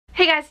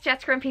guys,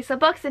 Jessica from Peaceful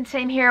Books, and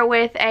today I'm here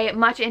with a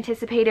much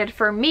anticipated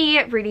for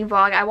me reading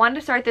vlog. I wanted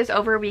to start this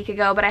over a week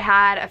ago, but I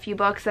had a few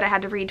books that I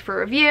had to read for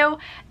review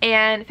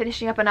and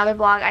finishing up another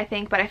vlog, I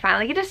think, but I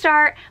finally get to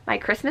start my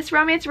Christmas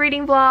romance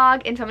reading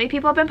vlog, and so many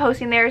people have been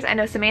posting theirs. I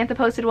know Samantha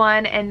posted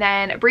one, and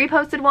then Bree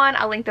posted one.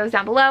 I'll link those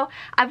down below.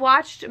 I've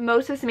watched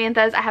most of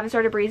Samantha's. I haven't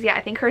started Bree's yet.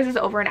 I think hers is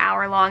over an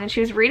hour long, and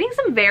she was reading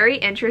some very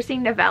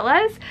interesting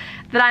novellas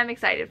that I'm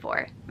excited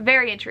for.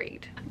 Very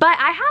intrigued. But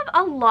I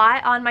have a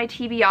lot on my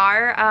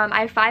TBR.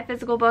 I have 5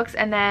 physical books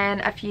and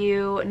then a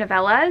few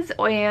novellas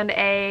and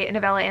a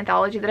novella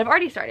anthology that I've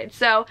already started.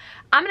 So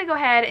I'm gonna go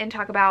ahead and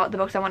talk about the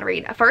books I want to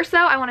read. First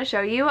though, I want to show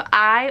you,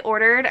 I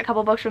ordered a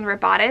couple books from the Rip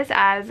Bodice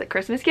as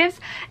Christmas gifts,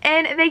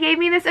 and they gave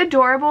me this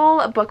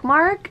adorable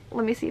bookmark.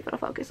 Let me see if it'll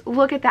focus.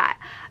 Look at that.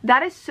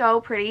 That is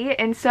so pretty,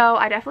 and so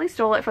I definitely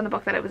stole it from the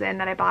book that it was in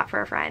that I bought for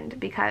a friend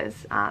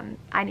because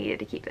I needed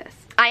to keep this.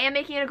 I am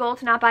making it a goal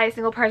to not buy a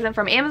single present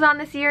from Amazon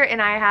this year,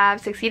 and I have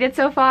succeeded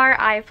so far.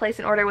 I've placed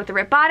an order with the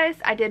Rip Bodice,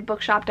 I did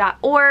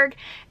bookshop.org,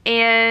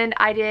 and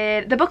I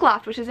did the Book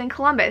Loft, which is in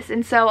Columbus,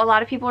 and so a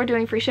lot of people are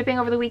doing free shipping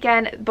over the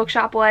weekend.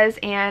 Bookshop was,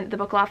 and the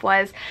Book Loft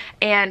was,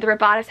 and the Rip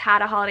Bodice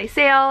had a holiday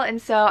sale,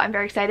 and so I'm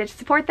very excited to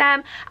support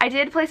them. I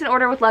did place an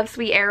order with Love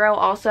Sweet Arrow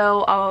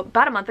also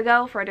about a month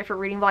ago for a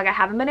different reading vlog. I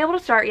haven't been able to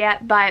start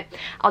yet, but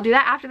I'll do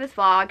that after this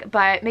vlog.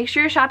 But make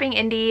sure you're shopping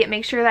indie,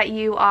 make sure that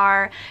you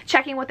are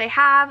checking what they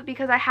have,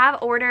 because I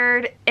have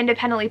ordered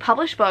independently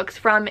published books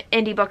from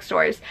indie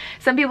bookstores.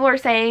 Some people are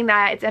saying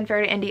that it's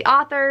unfair to indie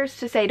authors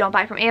to say don't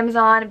buy from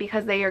Amazon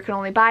because they can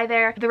only buy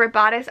there. The Rip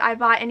Bodice I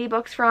bought indie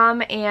books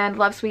from, and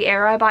Love Sweet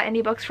Arrow I bought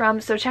indie books from,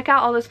 so check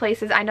out all those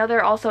places. I know there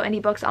are also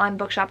indie books on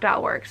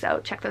bookshop.org,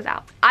 so check those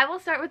out. I will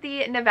start with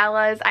the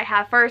novellas I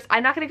have first.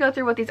 I'm not going to go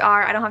through what these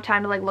are. I don't have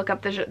time to like look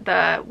up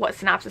the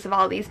synopsis of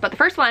all of these, but the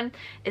first one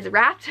is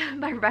Wrapped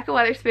by Rebecca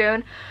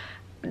Weatherspoon.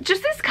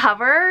 Just this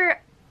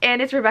cover, and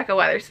it's Rebecca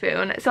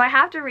Weatherspoon, so I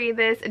have to read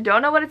this.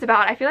 Don't know what it's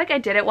about. I feel like I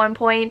did at one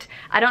point.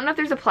 I don't know if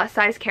there's a plus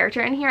size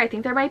character in here. I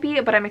think there might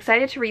be, but I'm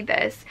excited to read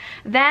this.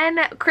 Then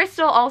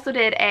Crystal also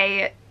did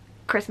a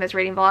Christmas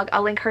reading vlog.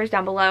 I'll link hers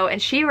down below,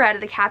 and she read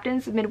The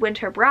Captain's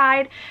Midwinter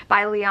Bride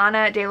by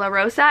Liana de la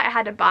Rosa. I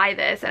had to buy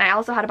this, and I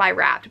also had to buy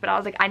Wrapped, but I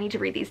was like, I need to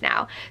read these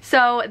now.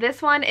 So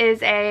this one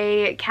is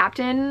a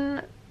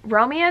captain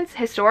romance,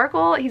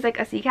 historical. He's like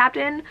a sea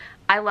captain.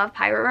 I love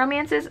pirate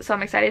romances, so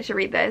I'm excited to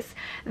read this.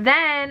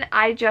 Then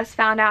I just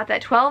found out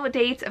that 12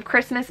 Dates of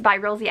Christmas by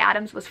Rilsey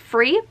Adams was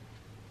free.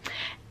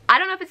 I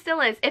don't know if it still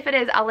is. If it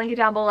is, I'll link it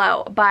down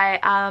below. But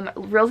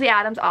Rilsey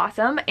Adams,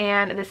 awesome,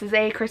 and this is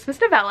a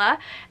Christmas novella,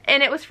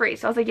 and it was free.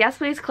 So I was like, yes,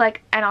 please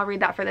click, and I'll read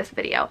that for this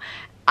video.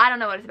 I don't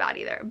know what it's about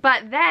either.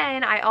 But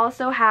then I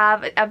also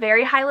have A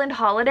Very Highland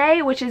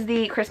Holiday, which is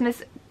the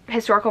Christmas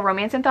historical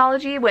romance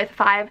anthology with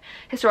 5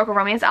 historical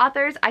romance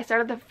authors. I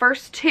started the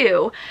first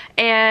 2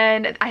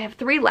 and I have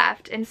 3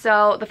 left, and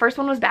so the first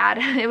one was bad.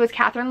 It was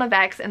Catherine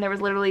LeVex, and there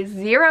was literally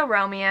 0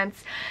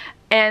 romance,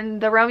 and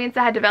the romance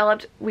that had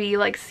developed we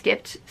like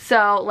skipped.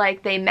 So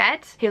like they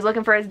met, he was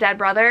looking for his dead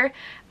brother.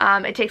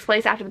 It takes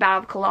place after the Battle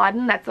of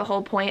Culloden. That's the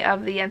whole point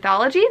of the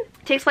anthology.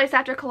 It takes place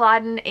after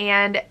Culloden,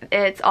 and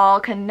it's all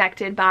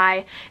connected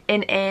by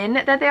an inn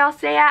that they all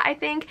stay at, I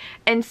think.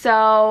 And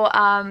so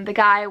the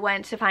guy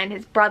went to find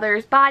his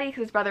brother's body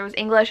because his brother was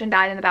English and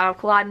died in the Battle of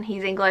Culloden.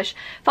 He's English,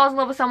 falls in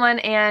love with someone,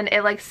 and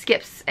it like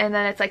skips, and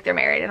then it's like they're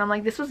married. And I'm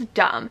like, this was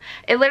dumb.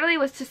 It literally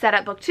was to set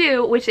up book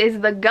 2, which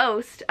is the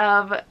ghost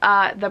of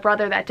the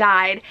brother that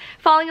died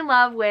falling in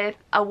love with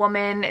a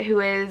woman who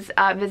is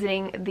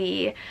visiting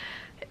the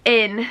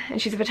inn,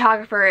 and she's a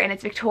photographer, and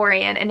it's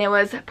Victorian, and it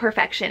was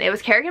perfection. It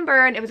was Kerrigan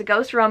Byrne. It was a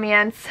ghost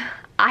romance.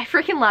 I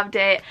freaking loved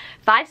it.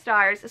 5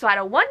 stars. So I had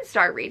a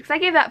 1-star read because I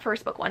gave that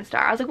first book 1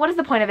 star. I was like, what is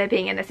the point of it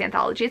being in this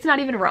anthology? It's not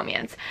even a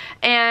romance.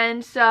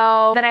 And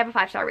so then I have a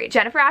 5-star read.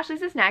 Jennifer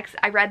Ashley's is next.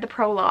 I read the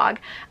prologue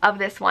of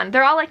this one.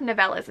 They're all like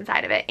novellas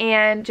inside of it.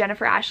 And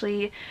Jennifer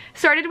Ashley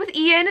started with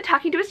Ian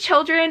talking to his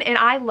children, and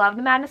I love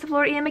The Madness of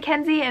Lord Ian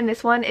Mackenzie, and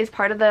this one is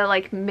part of the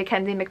like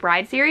Mackenzie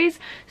McBride series.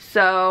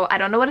 So I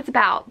don't know what it's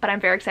about, but I'm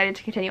very excited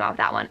to continue on with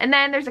that one. And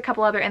then there's a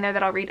couple other in there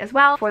that I'll read as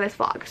well for this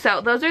vlog.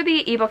 So those are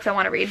the ebooks I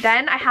want to read.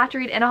 Then I have to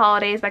read In a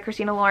Holidays by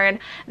Christina Lauren.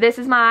 This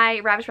is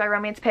my Ravished by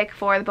Romance pick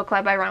for the book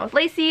club I run with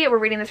Lacey. We're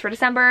reading this for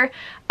December.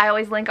 I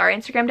always link our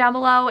Instagram down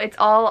below. It's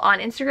all on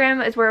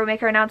Instagram is where we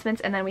make our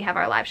announcements, and then we have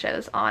our live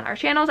shows on our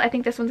channels. I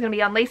think this one's going to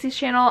be on Lacey's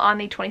channel on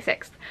the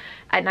 26th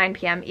at 9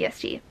 p.m.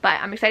 EST. But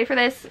I'm excited for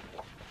this.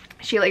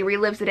 She like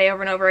relives the day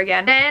over and over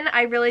again. Then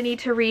I really need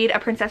to read A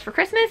Princess for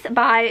Christmas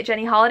by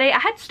Jenny Holiday. I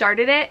had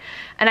started it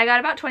and I got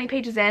about 20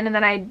 pages in, and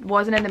then I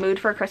wasn't in the mood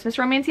for a Christmas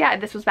romance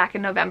yet. This was back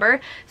in November.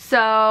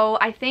 So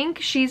I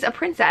think she's a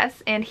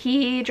princess and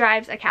he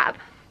drives a cab.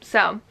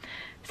 So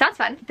sounds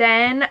fun.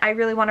 Then I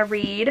really want to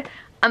read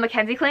A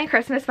Mackenzie Clan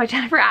Christmas by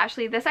Jennifer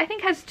Ashley. This I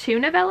think has 2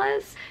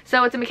 novellas.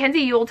 So it's a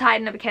Mackenzie Yuletide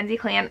and a Mackenzie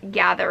Clan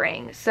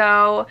Gathering.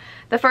 So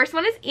the first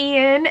one is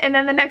Ian, and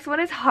then the next one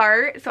is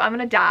Heart. So I'm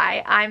gonna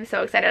die. I'm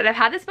so excited. I've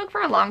had this book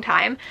for a long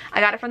time. I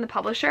got it from the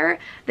publisher.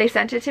 They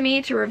sent it to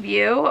me to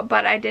review,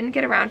 but I didn't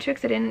get around to it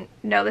because I didn't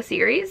know the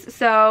series.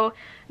 So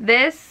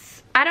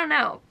This, I don't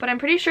know, but I'm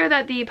pretty sure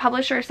that the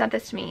publisher sent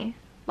this to me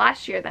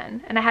last year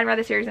then, and I hadn't read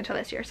the series until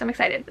this year, so I'm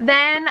excited.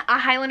 Then A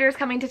Highlander is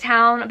Coming to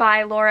Town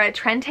by Laura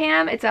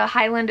Trentham. It's a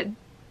Highland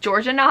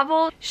Georgia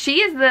novel.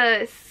 She is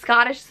the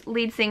Scottish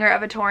lead singer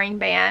of a touring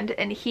band,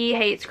 and he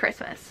hates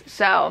Christmas,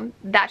 so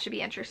that should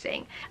be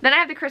interesting. Then I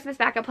have The Christmas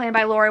Backup Plan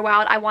by Laura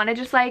Wilde. I wanted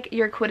just like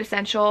your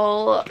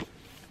quintessential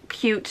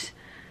cute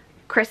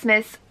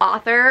Christmas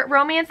author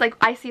romance. Like,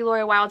 I see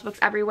Laura Wilde's books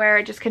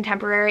everywhere, just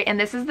contemporary, and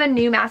this is the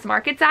new mass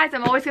market size.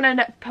 I'm always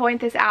gonna point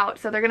this out.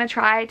 So they're gonna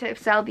try to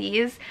sell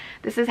these.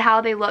 This is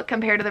how they look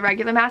compared to the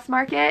regular mass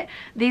market.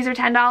 These are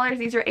 $10,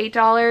 these are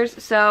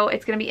 $8, so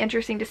it's gonna be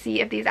interesting to see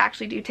if these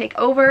actually do take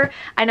over.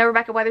 I know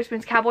Rebecca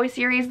Weatherspoon's Cowboy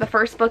series, the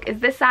first book is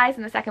this size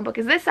and the second book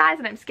is this size,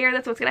 and I'm scared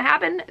that's what's gonna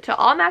happen to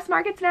all mass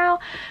markets now.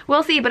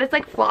 We'll see, but it's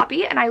like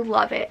floppy and I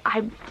love it.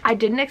 I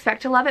didn't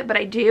expect to love it, but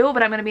I do,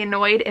 but I'm gonna be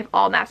annoyed if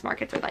all mass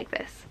markets are like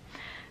this.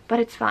 But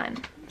it's fun.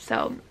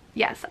 So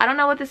yes, I don't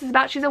know what this is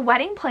about. She's a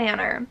wedding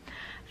planner.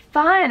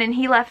 Fun. And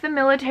he left the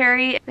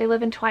military. They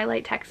live in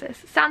Twilight,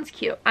 Texas. Sounds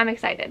cute. I'm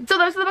excited. So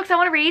those are the books I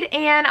want to read,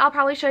 and I'll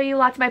probably show you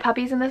lots of my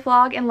puppies in this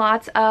vlog and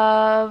lots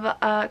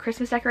of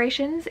Christmas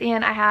decorations,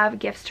 and I have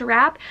gifts to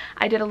wrap.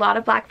 I did a lot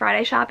of Black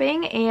Friday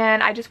shopping,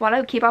 and I just want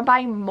to keep on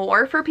buying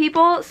more for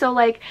people. So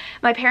like,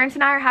 my parents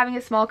and I are having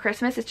a small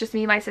Christmas. It's just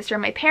me, my sister,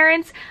 and my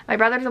parents. My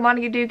brother doesn't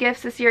want to do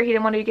gifts this year. He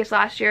didn't want to do gifts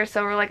last year,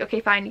 so we're like, okay,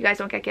 fine, you guys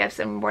don't get gifts,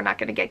 and we're not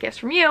going to get gifts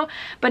from you.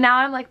 But now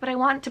I'm like, but I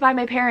want to buy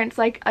my parents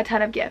like a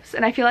ton of gifts,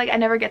 and I feel like I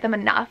never get them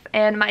enough,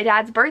 and my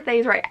dad's birthday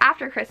is right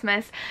after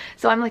Christmas,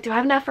 so I'm like, do I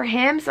have enough for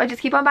him? So I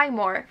just keep on buying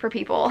more for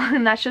people,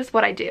 and that's just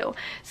what I do.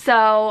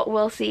 So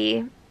we'll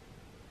see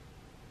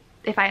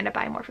if I end up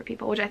buying more for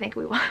people, which I think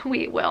we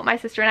will. My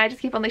sister and I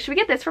just keep on like, should we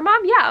get this for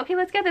mom? Yeah, okay,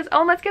 let's get this.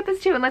 Oh, let's get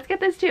this too, and let's get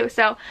this too.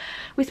 So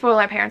we spoil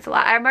our parents a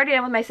lot. I'm already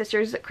done with my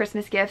sister's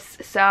Christmas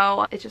gifts,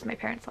 so it's just my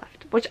parents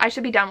left, which I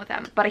should be done with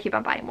them, but I keep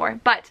on buying more.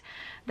 But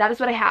that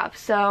is what I have.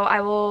 So I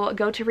will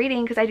go to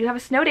reading because I do have a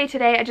snow day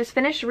today. I just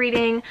finished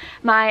reading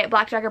my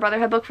Black Dagger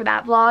Brotherhood book for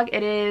that vlog.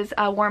 It is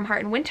A Warm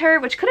Heart in Winter,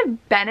 which could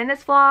have been in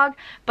this vlog,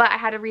 but I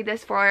had to read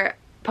this for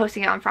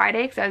posting it on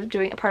Friday because I was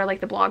doing a part of like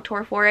the blog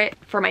tour for it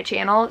for my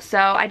channel. So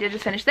I did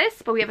just finish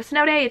this, but we have a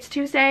snow day. It's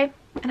Tuesday,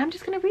 and I'm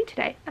just gonna read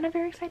today, and I'm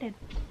very excited.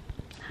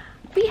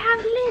 We have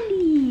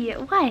Lily.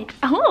 What?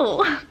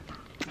 Oh,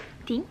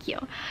 thank you.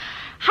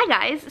 Hi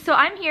guys, so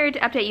I'm here to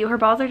update you. Her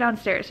balls are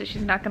downstairs, so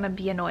she's not gonna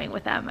be annoying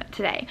with them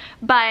today.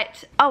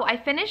 But, oh, I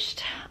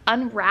finished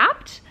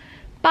Unwrapped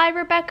by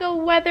Rebecca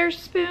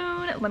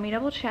Weatherspoon. Let me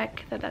double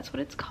check that that's what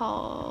it's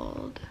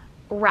called.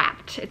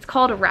 Wrapped. It's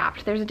called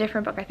Wrapped. There's a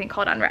different book I think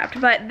called Unwrapped,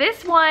 but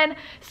this one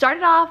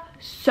started off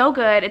so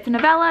good. It's a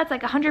novella. It's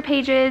like 100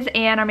 pages,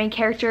 and our main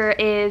character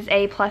is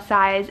a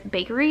plus-size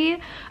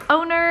bakery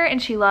owner,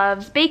 and she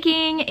loves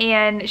baking,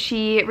 and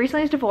she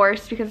recently is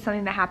divorced because of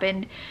something that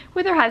happened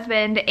with her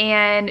husband,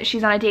 and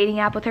she's on a dating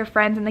app with her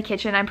friends in the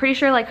kitchen. I'm pretty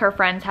sure like her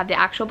friends have the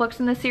actual books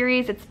in the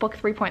series. It's book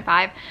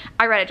 3.5.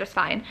 I read it just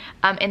fine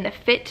in the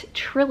Fit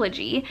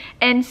trilogy,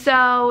 and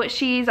so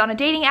she's on a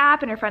dating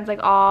app, and her friends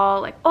like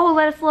all like, oh,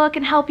 let us look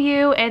and help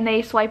you, and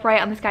they swipe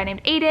right on this guy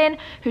named Aiden,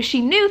 who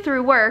she knew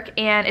through work,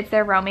 and it's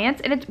their romance,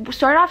 and it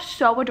started off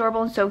so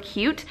adorable and so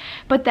cute,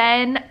 but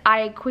then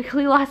I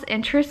quickly lost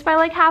interest by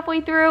like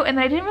halfway through, and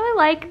I didn't really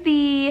like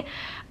the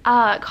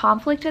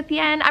conflict at the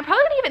end. I'm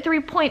probably gonna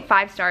give it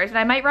 3.5 stars, and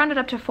I might round it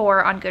up to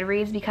 4 on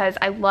Goodreads because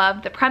I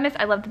loved the premise,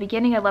 I loved the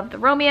beginning, I loved the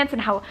romance,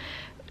 and how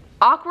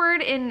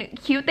awkward and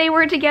cute they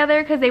were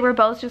together, because they were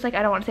both just like,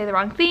 I don't want to say the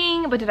wrong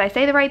thing, but did I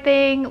say the right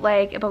thing?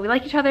 Like, but we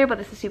like each other, but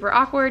this is super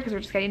awkward because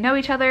we're just getting to know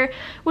each other,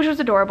 which was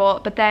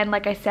adorable. But then,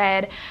 like I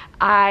said,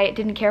 I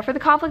didn't care for the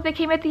conflict that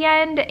came at the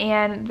end,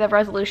 and the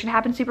resolution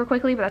happened super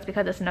quickly, but that's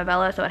because it's a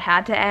novella, so it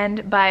had to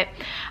end. But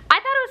I thought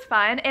it was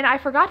fun, and I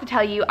forgot to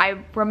tell you, I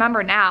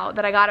remember now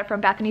that I got it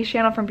from Bethany's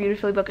channel, from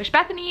Beautifully Bookish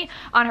Bethany,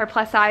 on her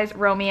plus size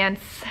romance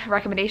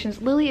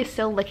recommendations. Lily is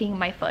still licking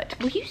my foot.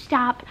 Will you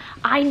stop?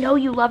 I know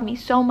you love me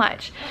so much.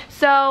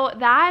 So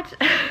that,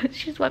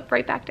 she just went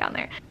right back down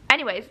there.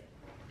 Anyways,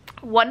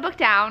 1 book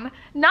down,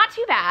 not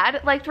too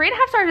bad. Like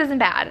 3.5 stars isn't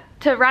bad,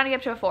 to rounding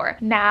up to a 4.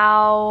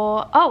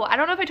 Now, oh, I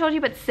don't know if I told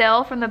you, but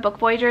Syl from the Book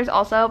Voyagers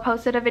also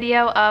posted a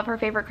video of her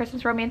favorite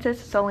Christmas romances,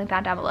 so I'll link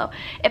that down below.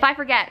 If I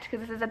forget,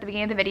 because this is at the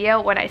beginning of the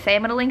video when I say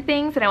I'm gonna link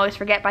things, and I always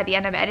forget by the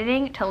end of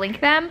editing to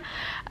link them,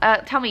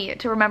 tell me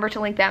to remember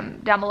to link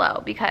them down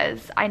below,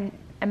 because I'm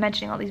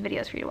mentioning all these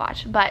videos for you to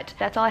watch. But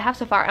that's all I have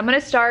so far. I'm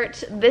gonna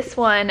start this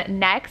one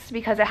next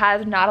because it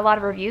has not a lot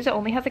of reviews. It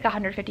only has like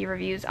 150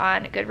 reviews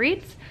on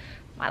Goodreads.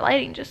 My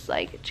lighting just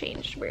like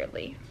changed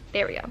weirdly.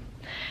 There we go.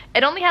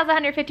 It only has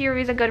 150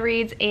 reviews on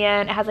Goodreads,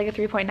 and it has like a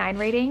 3.9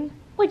 rating.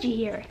 What'd you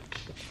hear?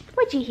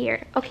 What'd you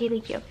hear? Okay,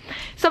 thank you.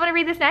 So I'm gonna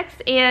read this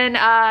next,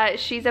 and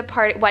she's a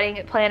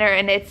wedding planner,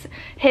 and it's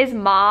his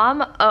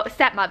mom,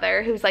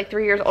 stepmother, who's like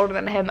 3 years older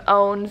than him,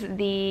 owns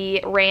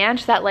the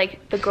ranch that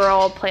like the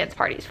girl plans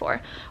parties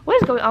for.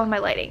 What is going on with my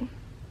lighting?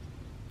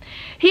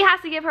 he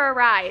has to give her a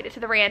ride to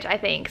the ranch, I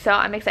think. So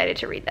I'm excited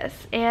to read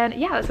this. And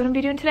yeah, that's what I'm gonna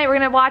be doing today. We're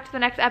gonna watch the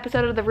next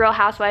episode of The Real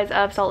Housewives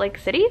of Salt Lake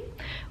City,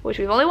 which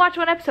we've only watched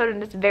one episode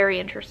and it's very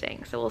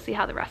interesting. So we'll see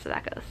how the rest of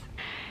that goes.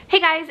 Hey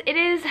guys, it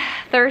is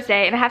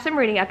Thursday and I have some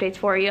reading updates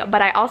for you,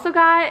 but I also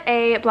got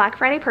a Black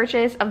Friday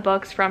purchase of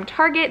books from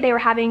Target. They were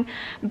having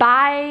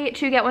buy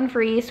 2 get 1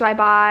 free, so I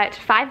bought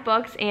 5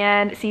 books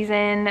and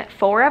season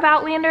 4 of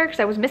Outlander, because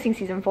I was missing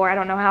season 4. I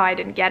don't know how I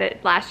didn't get it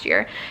last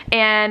year.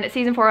 And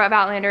season 4 of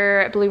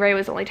Outlander Blu-ray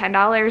was only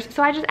 $10,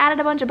 so I just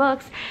added a bunch of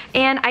books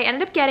and I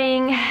ended up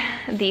getting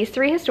these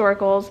 3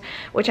 historicals,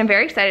 which I'm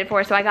very excited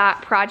for. So I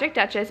got Project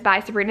Duchess by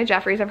Sabrina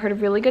Jeffries. I've heard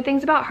really good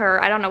things about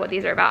her. I don't know what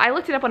these are about. I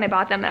looked it up when I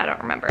bought them and I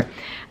don't remember.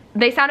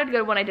 They sounded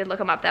good when I did look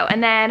them up though.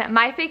 And then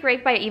My Fake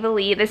Rake by Eva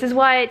Lee. This is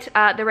what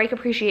the Rake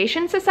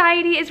Appreciation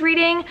Society is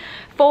reading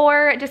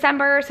for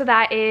December. So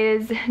that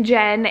is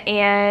Jen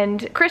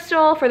and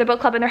Crystal for the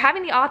book club, and they're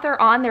having the author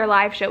on their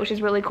live show, which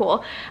is really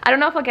cool. I don't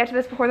know if I'll get to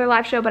this before their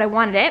live show, but I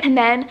wanted it. And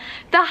then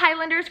The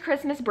Highlanders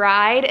Christmas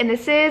Bride, and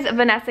this is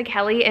Vanessa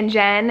Kelly, and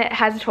Jen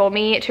has told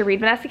me to read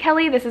Vanessa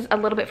Kelly. This is a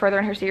little bit further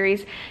in her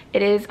series.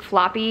 It is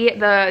floppy.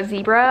 The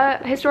zebra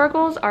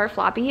historicals are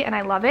floppy and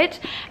I love it.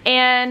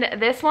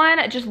 And this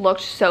one just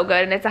looked so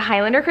good, and it's a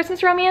Highlander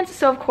Christmas romance,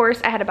 so of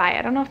course I had to buy it.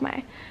 I don't know if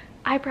my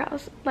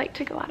eyebrows like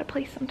to go out of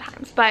place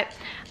sometimes, but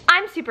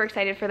I'm super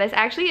excited for this.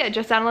 Actually, I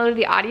just downloaded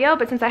the audio,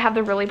 but since I have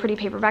the really pretty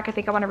paperback, I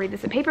think I want to read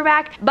this in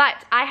paperback.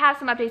 But I have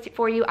some updates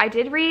for you. I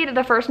did read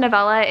the first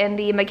novella in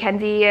the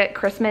Mackenzie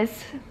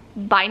Christmas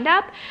bind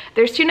up.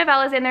 There's 2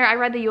 novellas in there. I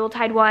read the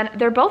Yuletide one.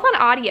 They're both on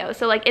audio,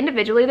 so like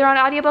individually they're on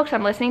audiobooks.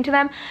 I'm listening to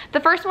them. The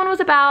first one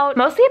was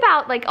mostly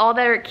about like all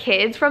their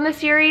kids from the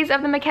series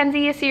of the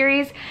Mackenzie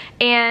series,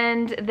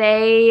 and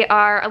they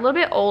are a little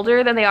bit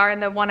older than they are in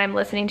the one I'm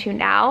listening to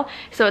now.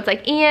 So it's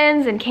like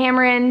Ian's and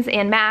Cameron's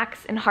and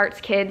Max and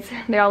Hart's kids.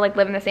 They all like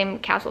live in the same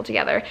castle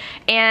together,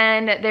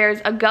 and there's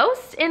a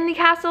ghost in the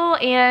castle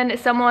and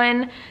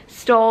someone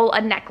stole a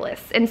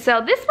necklace. And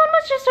so this one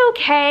was just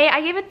okay.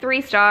 I gave it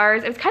 3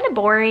 stars. It was kind of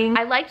boring.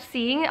 I liked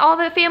seeing all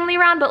the family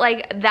around, but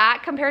like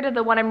that compared to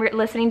the one I'm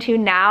listening to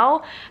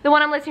now, the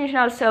one I'm listening to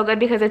now is so good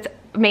because it's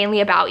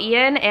mainly about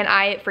Ian, and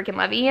I freaking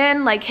love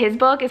Ian. Like his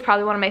book is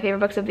probably one of my favorite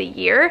books of the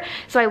year,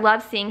 so I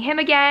love seeing him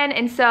again.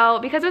 And so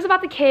because it was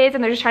about the kids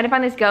and they're just trying to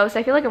find this ghost,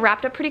 I feel like it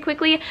wrapped up pretty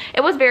quickly.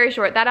 It was very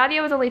short. That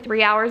audio was only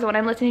 3 hours. The one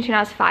I'm listening to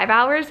now is 5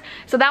 hours,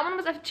 so that one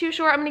was too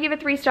short. I'm gonna give it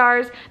 3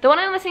 stars. The one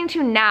I'm listening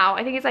to now,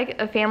 I think it's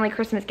like a family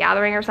Christmas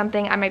gathering or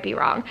something. I might be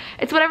wrong.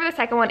 It's whatever the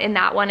second one in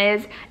that one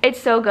is.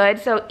 It's so good.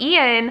 So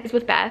Ian is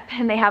with Beth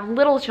and they have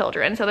little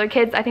children, so their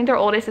kids, I think their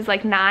oldest is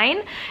like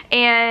 9,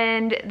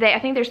 and I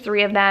think there's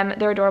 3 of them.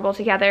 They're adorable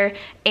together,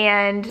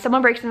 and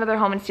someone breaks into their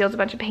home and steals a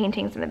bunch of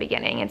paintings in the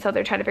beginning, and so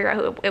they're trying to figure out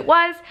who it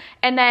was.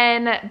 And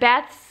then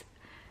Beth's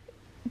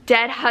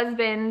dead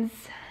husband's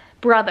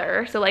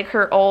brother, so like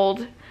her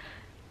old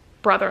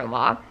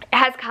brother-in-law,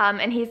 has come,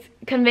 and he's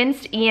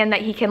convinced Ian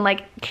that he can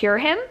like cure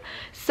him,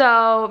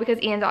 so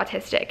because Ian's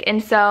autistic.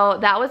 And so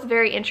that was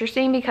very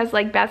interesting because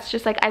like Beth's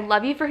just like, I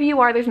love you for who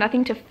you are. There's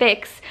nothing to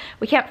fix.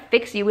 We can't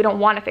fix you. We don't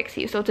want to fix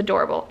you. So it's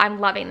adorable. I'm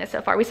loving this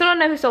so far. We still don't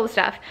know who stole the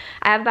stuff.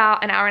 I have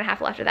about an hour and a half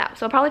left of that,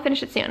 so I'll probably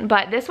finish it soon.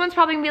 But this one's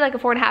probably gonna be like a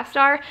 4.5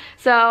 star,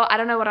 so I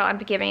don't know what I'm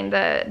giving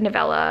the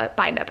novella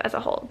bind up as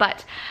a whole.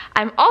 But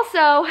I'm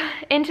also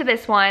into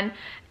this one.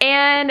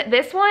 And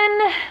this one,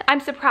 I'm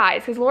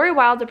surprised because Lori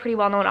Wilde's a pretty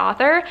well-known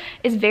author,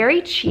 is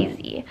very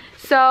cheesy.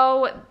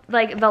 So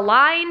like the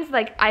lines,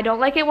 like I don't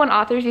like it when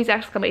authors use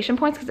exclamation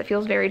points because it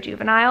feels very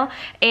juvenile.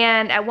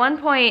 And at one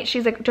point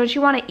she's like, don't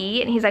you want to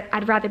eat? And he's like,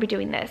 I'd rather be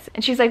doing this.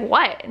 And she's like,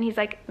 what? And he's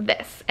like,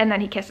 this. And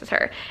then he kisses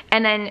her.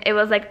 And then it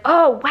was like,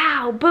 oh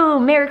wow,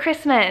 boom, Merry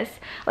Christmas,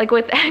 like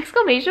with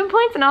exclamation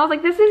points. And I was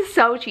like, this is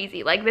so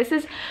cheesy. Like this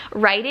is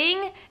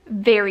writing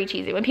very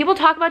cheesy. When people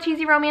talk about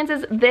cheesy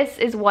romances, this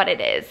is what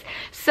it is.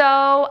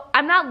 So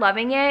I'm not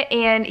loving it,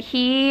 and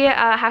he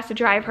has to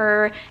drive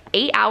her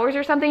 8 hours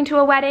or something to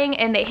a wedding,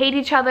 and they hate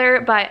each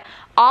other, but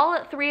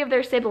all 3 of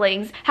their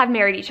siblings have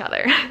married each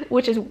other,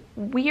 which is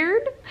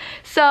weird.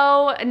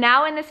 So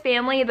now in this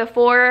family, the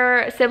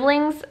 4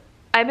 siblings,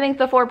 I think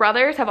the 4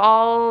 brothers have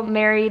all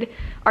married,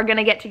 are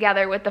gonna get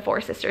together with the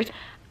 4 sisters.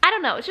 I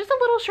don't know, it's just a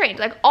little strange,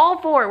 like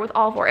all 4 with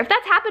all 4. If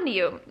that's happened to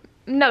you,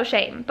 no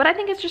shame, but I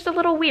think it's just a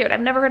little weird.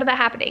 I've never heard of that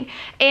happening.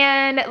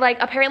 And like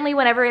apparently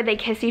whenever they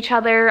kiss each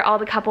other, all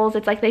the couples,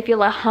 it's like they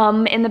feel a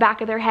hum in the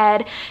back of their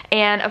head.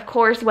 And of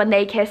course when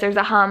they kiss, there's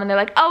a hum, and they're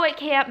like, oh, it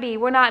can't be,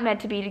 we're not meant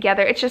to be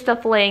together, it's just a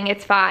fling,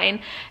 it's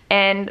fine.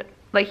 And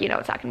like, you know,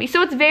 it's not gonna be.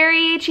 So it's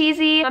very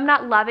cheesy. I'm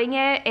not loving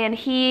it. And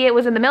he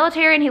was in the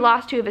military and he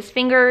lost 2 of his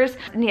fingers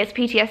and he has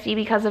PTSD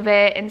because of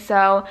it. And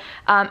so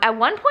at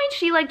one point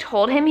she like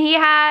told him he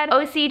had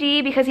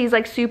OCD because he's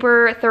like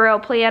super thorough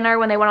planner.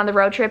 When they went on the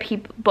road trip, he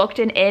booked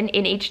an inn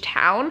in each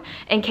town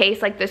in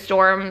case like the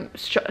storm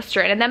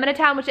stranded them in a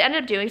town, which they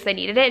ended up doing because they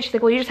needed it. And she's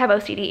like, well, you just have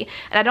OCD.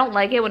 And I don't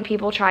like it when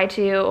people try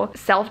to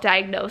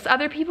self-diagnose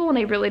other people when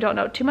they really don't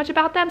know too much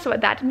about them. So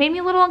that made me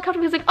a little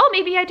uncomfortable. He's like, oh,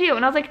 maybe I do.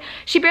 And I was like,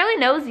 she barely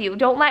knows you.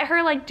 don't let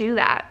her like do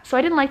that. So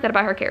I didn't like that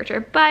about her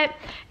character, but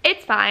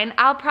it's fine.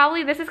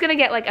 This is gonna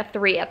get like a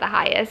 3 at the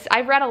highest.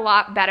 I've read a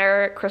lot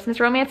better Christmas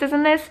romances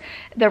than this.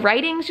 The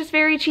writing's just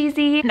very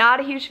cheesy. Not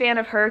a huge fan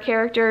of her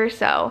character,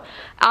 so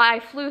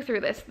I flew through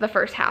the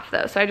first half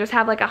though. So I just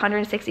have like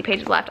 160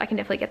 pages left. I can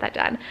definitely get that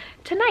done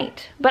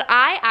tonight. But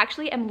I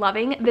actually am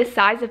loving this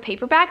size of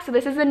paperback. So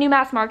this is the new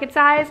mass market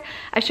size.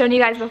 I've shown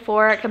you guys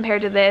before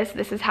compared to this.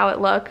 This is how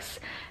it looks.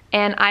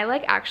 And I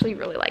like actually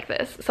really like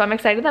this. So I'm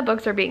excited that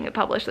books are being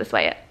published this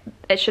way.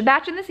 It should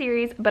match in the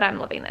series, but I'm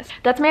loving this.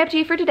 That's my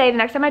FG for today. The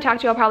next time I talk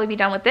to you, I'll probably be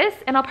done with this,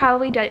 and I'll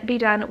probably be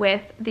done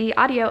with the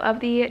audio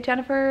of the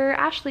Jennifer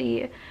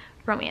Ashley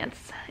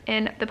romance.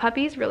 And the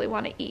puppies really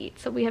want to eat.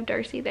 So we have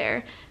Darcy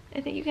there.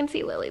 I think you can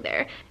see Lily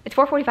there. It's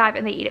 4:45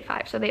 and they eat at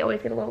 5, so they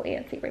always get a little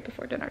antsy right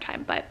before dinner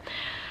time. But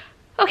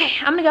okay,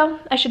 I'm gonna go.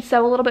 I should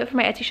sew a little bit for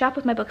my Etsy shop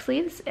with my book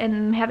sleeves, and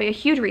I'm having a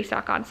huge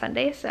restock on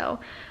Sunday, so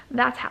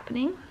that's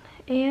happening.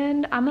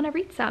 And I'm gonna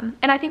read some.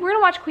 And I think we're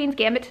gonna watch Queen's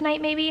Gambit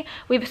tonight, maybe.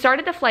 We've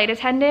started The Flight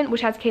Attendant,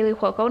 which has Kaylee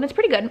Cuoco, and it's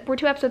pretty good. We're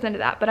 2 episodes into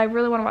that, but I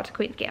really wanna watch the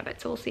Queen's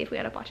Gambit, so we'll see if we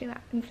end up watching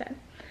that instead.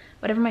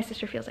 Whatever my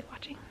sister feels like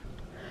watching.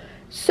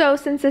 So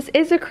since this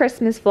is a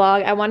Christmas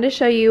vlog, I wanted to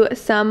show you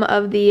some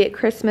of the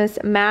Christmas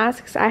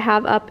masks I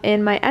have up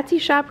in my Etsy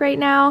shop right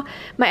now.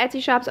 My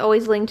Etsy shop's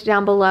always linked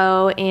down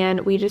below,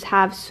 and we just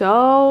have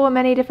so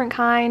many different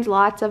kinds,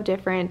 lots of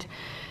different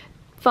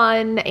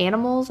fun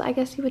animals, I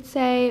guess you would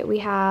say. We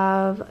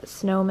have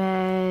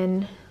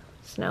snowmen,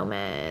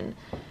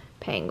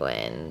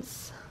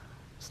 penguins,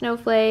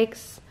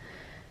 snowflakes,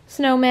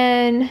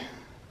 snowmen.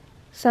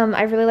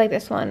 I really like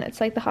this one. It's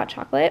like the hot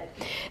chocolate.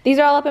 These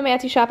are all up in my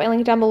Etsy shop. I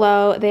link it down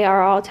below. They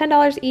are all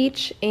 $10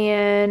 each,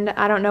 and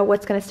I don't know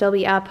what's gonna still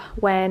be up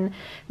when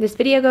this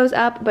video goes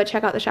up, but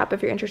check out the shop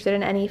if you're interested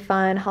in any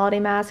fun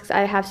holiday masks. I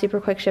have super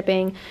quick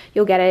shipping.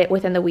 You'll get it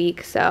within the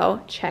week,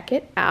 so check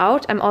it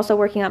out. I'm also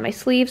working on my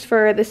sleeves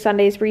for this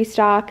Sunday's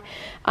restock.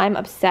 I'm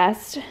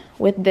obsessed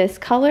with this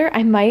color.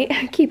 I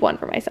might keep one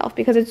for myself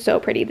because it's so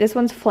pretty. This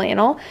one's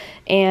flannel,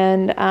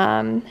 and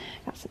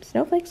got some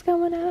snowflakes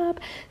going up,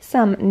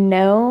 some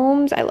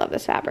gnomes. I love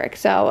this fabric.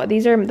 So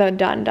these are the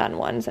done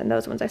ones, and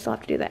those ones I still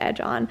have to do the edge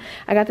on.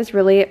 I got this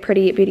really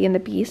pretty Beauty and the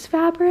Beast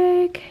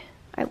fabric.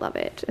 I love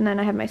it. And then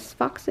I have my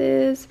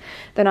foxes.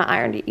 They're not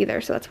ironed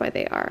either, so that's why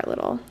they are a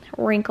little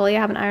wrinkly. I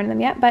haven't ironed them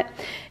yet, but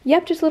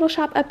yep, just a little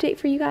shop update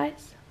for you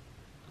guys.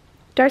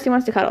 Darcy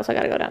wants to cuddle, so I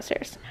gotta go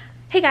downstairs.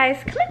 Hey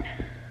guys, come in.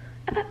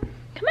 Up.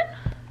 Come on.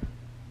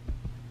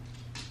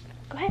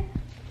 Go ahead.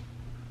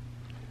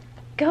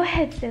 Go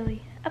ahead,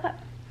 silly. Up.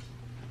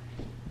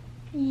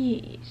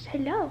 Yes.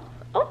 Hello.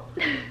 Oh.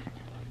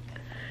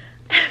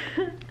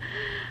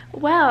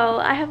 Well,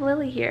 I have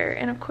Lily here,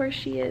 and of course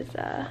she is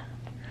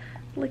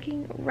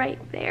looking right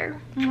there.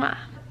 Mwah.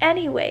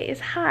 Anyways,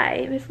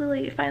 hi. Miss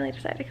Lily finally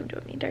decided to come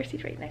join me.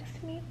 Darcy's right next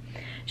to me.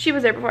 She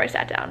was there before I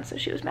sat down, so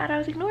she was mad I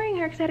was ignoring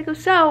her because I had to go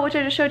sew, which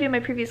I just showed you in my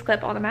previous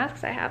clip, all the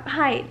masks I have.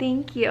 Hi,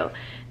 thank you.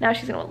 Now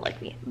she's gonna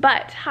like me.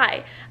 But,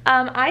 hi.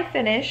 I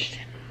finished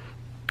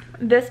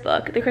this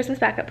book, The Christmas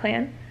Backup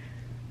Plan.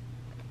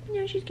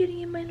 Now she's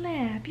getting in my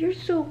lap. You're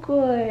so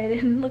good.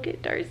 And look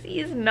at Darcy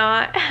is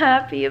not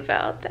happy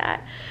about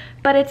that.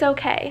 But it's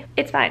okay.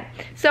 It's fine.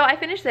 So I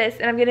finished this,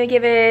 and I'm gonna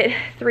give it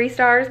 3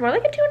 stars, more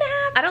like a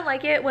 2.5. I don't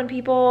like it when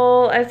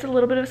people, it's a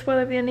little bit of a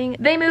spoiler of the ending,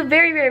 they move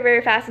very, very,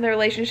 very fast in their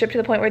relationship to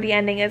the point where the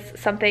ending is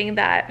something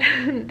that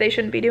they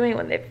shouldn't be doing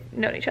when they've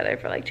known each other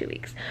for like 2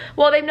 weeks.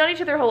 Well, they've known each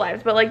other their whole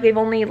lives, but like they've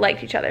only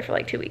liked each other for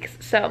like 2 weeks.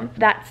 So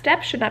that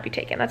step should not be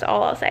taken. That's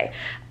all I'll say.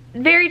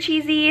 Very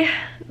cheesy.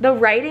 The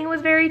writing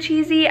was very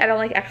cheesy. I don't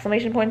like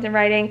exclamation points in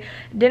writing.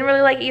 Didn't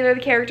really like either of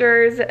the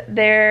characters.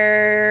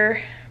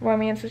 Their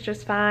romance was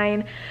just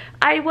fine.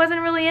 I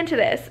wasn't really into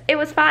this. It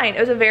was fine. It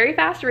was a very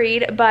fast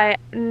read, but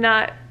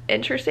not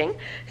interesting.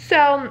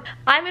 So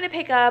I'm gonna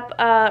pick up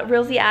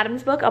Rilzy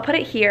Adams' book. I'll put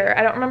it here.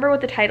 I don't remember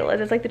what the title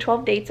is. It's like the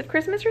 12 Dates of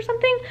Christmas or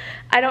something.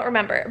 I don't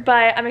remember,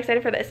 but I'm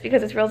excited for this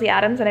because it's Rilzy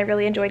Adams and I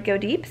really enjoyed Go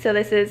Deep. So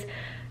this is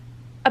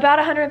about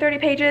 130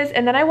 pages,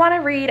 and then I want to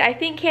read, I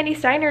think, Candy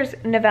Steiner's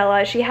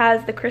novella. She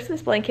has The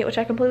Christmas Blanket, which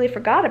I completely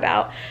forgot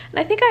about, and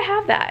I think I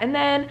have that. And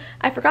then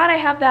I forgot I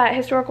have that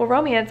historical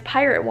romance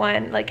pirate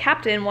one, like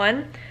Captain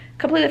one.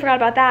 Completely forgot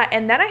about that.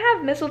 And then I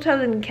have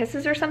Mistletoes and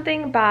Kisses or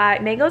something by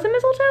Mangoes and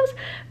Mistletoes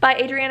by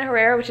Adriana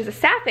Herrera, which is a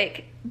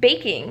sapphic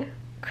baking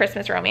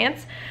Christmas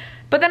romance.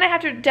 But then I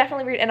have to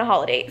definitely read In a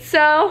Holiday. So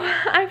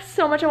I have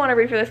so much I want to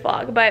read for this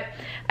vlog, but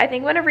I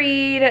think I'm gonna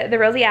read the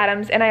Rilzy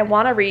Adams, and I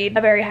want to read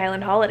A Very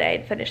Highland Holiday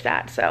and finish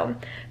that. So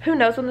who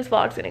knows when this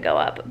vlog's gonna go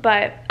up,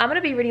 but I'm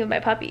gonna be reading with my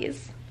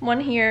puppies. One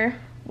here,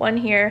 one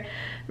here.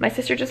 My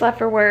sister just left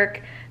for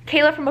work.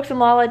 Kayla from Books and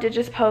Lala did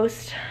just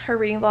post her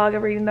reading vlog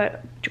of reading the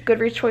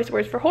Goodreads Choice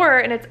Words for Horror,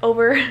 and it's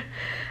over an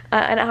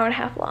hour and a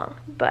half long.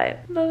 But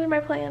those are my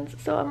plans,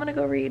 so I'm gonna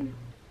go read.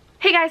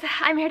 Hey guys,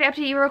 I'm here to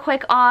update you real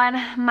quick on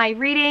my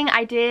reading.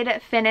 I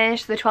did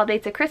finish The 12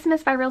 Dates of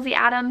Christmas by Rilzy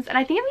Adams, and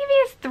I think I'm giving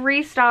this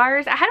 3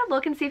 stars. I had to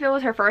look and see if it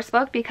was her first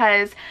book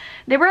because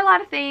there were a lot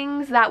of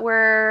things that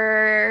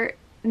were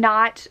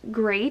not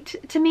great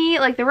to me.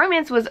 Like, the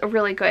romance was a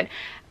really good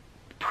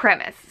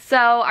premise. So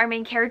our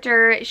main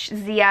character,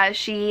 Zia,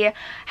 she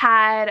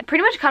had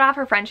pretty much cut off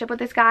her friendship with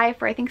this guy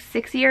for I think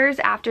 6 years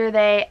after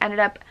they ended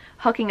up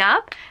hooking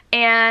up,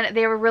 and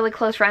they were really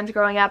close friends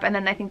growing up, and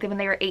then I think that when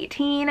they were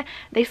 18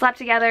 they slept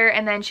together,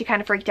 and then she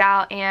kind of freaked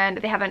out and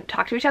they haven't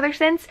talked to each other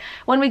since.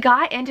 When we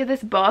got into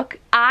this book,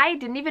 I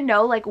didn't even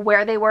know like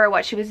where they were or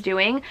what she was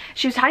doing.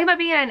 She was talking about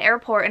being at an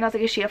airport, and I was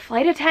like, is she a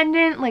flight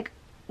attendant? Like,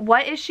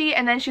 what is she?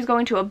 And then she's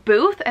going to a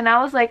booth, and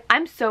I was like,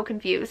 I'm so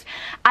confused.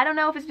 I don't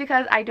know if it's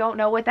because I don't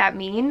know what that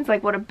means,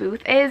 like what a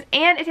booth is,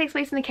 and it takes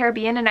place in the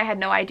Caribbean, and I had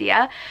no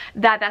idea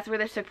that that's where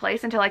this took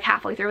place until like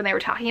halfway through when they were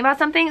talking about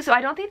something. So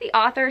I don't think the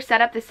author set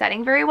up the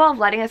setting very well of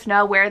letting us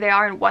know where they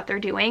are and what they're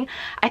doing.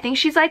 I think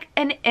she's like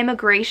an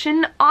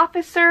immigration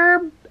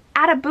officer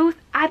at a booth.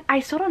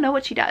 I still don't know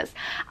what she does.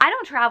 I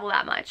don't travel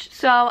that much,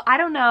 so I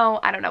don't know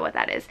what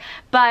that is.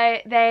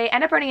 But they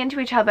end up running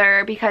into each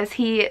other because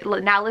he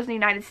now lives in the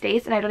United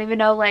States, and I don't even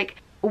know like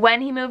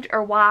when he moved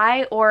or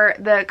why, or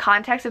the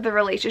context of the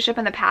relationship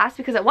in the past,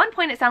 because at one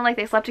point it sounded like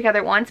they slept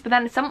together once, but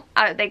then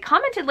they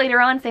commented later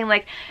on saying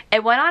like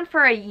it went on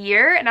for a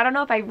year, and I don't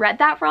know if I read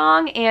that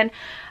wrong, and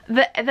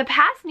the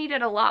past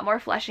needed a lot more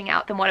fleshing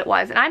out than what it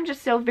was, and I'm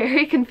just still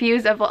very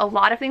confused of a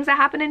lot of things that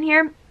happen in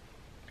here.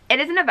 It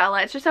is a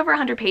novella. It's just over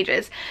 100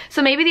 pages.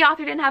 So maybe the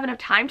author didn't have enough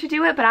time to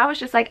do it, but I was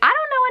just like, I don't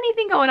know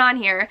anything going on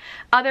here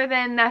other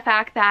than the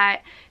fact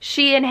that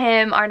she and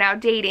him are now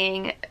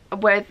dating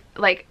with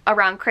like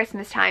around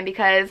Christmas time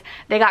because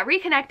they got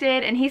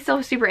reconnected and he's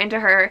still super into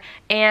her,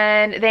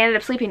 and they ended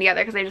up sleeping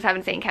together because they just have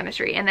insane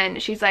chemistry. And then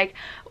she's like,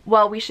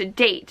 well, we should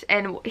date,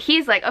 and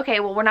he's like,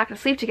 okay, well, we're not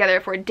gonna sleep together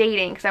if we're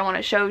dating because I want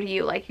to show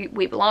you like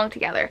we belong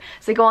together.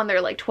 So they go on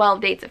their like 12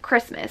 dates of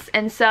Christmas.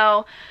 And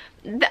so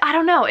I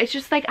don't know, it's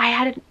just like I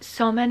had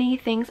so many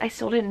things I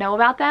still didn't know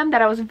about them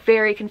that I was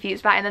very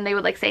confused by, and then they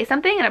would like say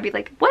something and I'd be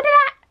like, what did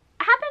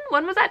that happen?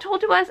 When was that told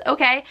to us?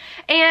 Okay.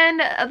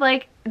 And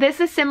like this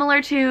is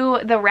similar to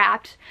the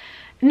Wrapped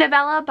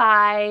novella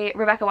by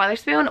Rebecca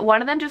Weatherspoon.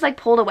 One of them just like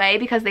pulled away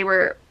because they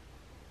were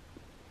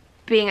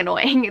being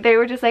annoying. They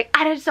were just like,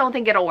 I just don't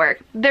think it'll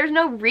work. There's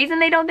no reason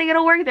they don't think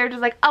it'll work. They're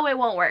just like, oh, it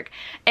won't work,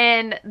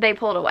 and they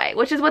pulled away,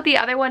 which is what the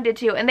other one did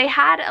too. And they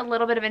had a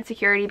little bit of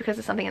insecurity because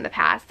of something in the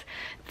past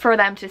for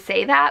them to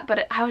say that,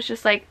 but I was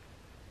just like,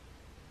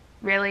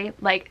 really?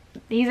 Like,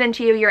 he's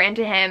into you, you're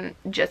into him,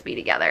 just be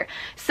together.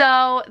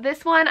 So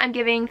this one I'm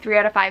giving 3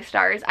 out of 5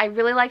 stars. I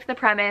really liked the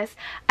premise.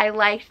 I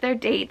liked their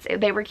dates.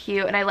 They were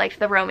cute, and I liked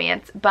the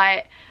romance,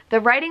 but the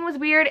writing was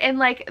weird, and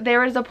like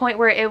there was a point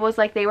where it was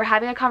like they were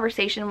having a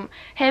conversation,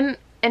 him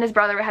and his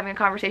brother were having a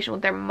conversation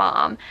with their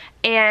mom,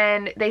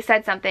 and they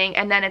said something,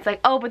 and then it's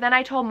like, oh, but then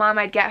I told mom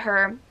I'd get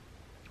her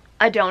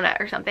a donut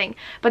or something,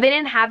 but they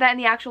didn't have that in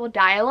the actual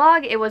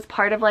dialogue. It was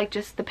part of like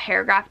just the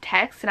paragraph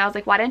text, and I was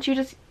like, why didn't you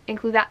just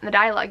include that in the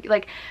dialogue?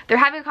 Like, they're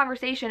having a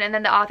conversation and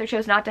then the author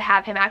chose not to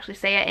have him actually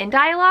say it in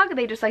dialogue.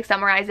 They just like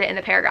summarize it in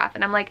the paragraph,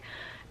 and I'm like,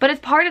 but it's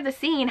part of the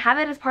scene, have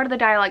it as part of the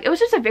dialogue. It was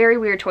just a very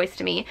weird choice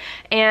to me,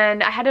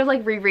 and I had to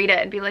like reread it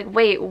and be like,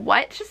 wait,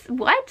 what? Just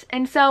what?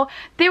 And so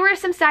there were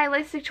some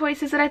stylistic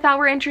choices that I thought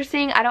were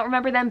interesting. I don't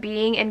remember them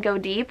being in Go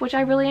Deep, which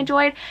I really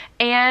enjoyed,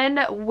 and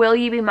Will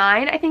You Be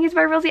Mine, I think, is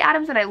by Rosie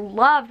Adams, and I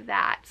loved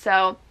that.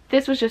 So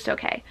this was just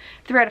okay.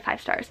 3 out of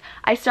 5 stars.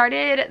 I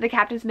started The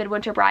Captain's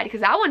Midwinter Bride because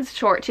that one's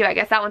short too. I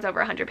guess that one's over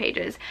 100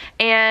 pages,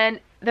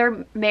 and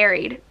they're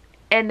married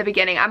in the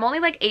beginning. I'm only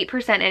like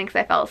 8% in because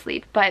I fell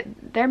asleep, but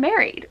they're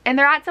married and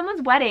they're at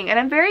someone's wedding, and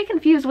I'm very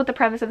confused what the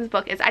premise of this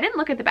book is. I didn't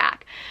look at the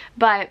back,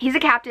 but he's a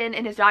captain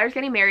and his daughter's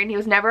getting married, and he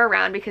was never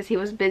around because he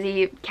was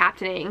busy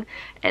captaining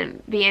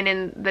and being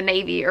in the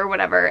Navy or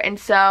whatever, and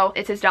so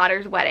it's his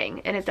daughter's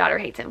wedding, and his daughter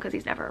hates him because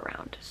he's never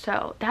around.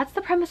 So that's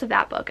the premise of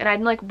that book, and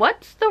I'm like,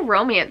 what's the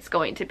romance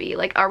going to be?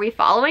 Like, are we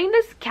following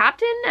this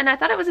captain? And I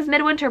thought it was his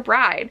midwinter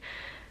bride.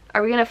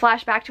 Are we gonna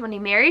flash back to when he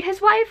married his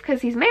wife?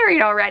 Because he's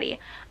married already.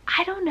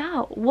 I don't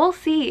know. We'll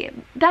see.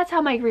 That's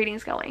how my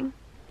reading's going.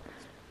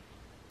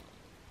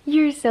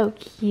 You're so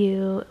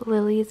cute.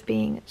 Lily's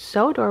being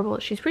so adorable.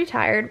 She's pretty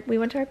tired. We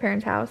went to my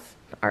parents' house,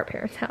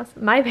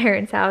 my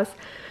parents' house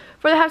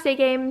for the Ohio State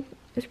game.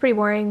 It was pretty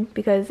boring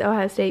because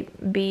Ohio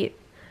State beat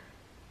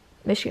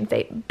Michigan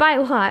State by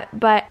a lot,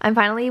 but I'm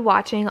finally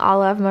watching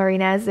all of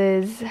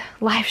Marinez's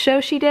live show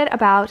she did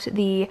about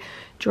the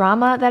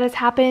drama that has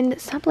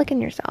happened. Stop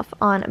licking yourself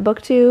on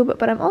BookTube.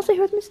 But I'm also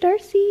here with Miss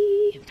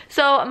Darcy.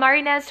 So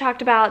Marinez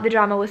talked about the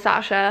drama with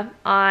Sasha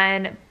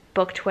on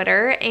Book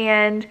Twitter,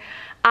 and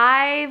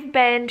I've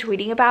been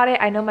tweeting about it.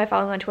 I know my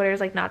following on Twitter is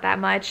like not that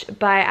much,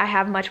 but I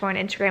have much more on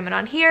Instagram and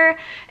on here,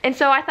 and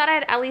so I thought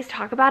I'd at least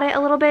talk about it a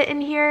little bit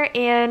in here.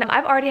 And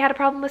I've already had a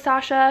problem with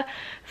Sasha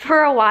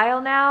for a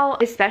while now,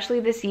 especially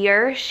this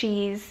year.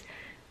 She's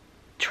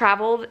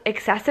traveled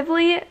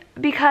excessively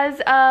because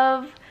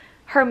of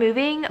her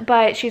moving,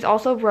 but she's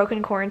also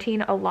broken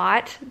quarantine a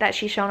lot that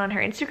she's shown on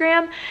her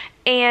Instagram,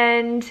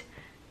 and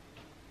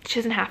she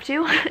doesn't have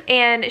to.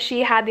 And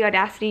she had the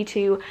audacity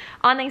to,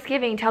 on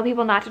Thanksgiving, tell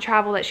people not to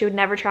travel, that she would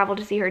never travel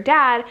to see her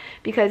dad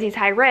because he's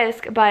high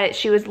risk, but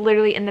she was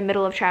literally in the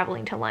middle of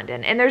traveling to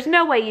London. And there's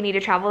no way you need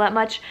to travel that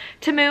much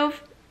to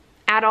move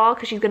at all,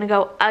 because she's gonna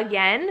go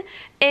again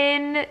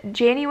in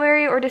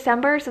January or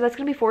December, so that's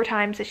gonna be 4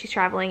 times that she's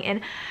traveling,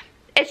 and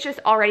it's just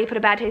already put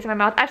a bad taste in my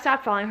mouth. I've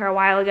stopped following her a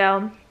while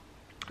ago.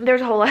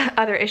 There's a whole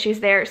other issues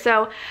there.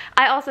 So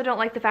I also don't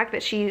like the fact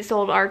that she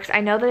sold ARCs.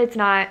 I know that it's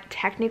not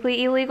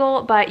technically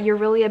illegal, but you're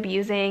really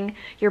abusing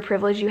your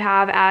privilege you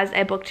have as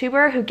a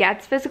booktuber who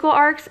gets physical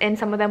ARCs, and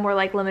some of them were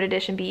like limited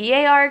edition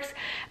BEA ARCs.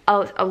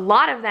 A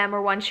lot of them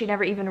were ones she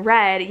never even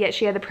read, yet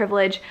she had the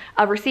privilege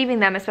of receiving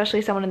them,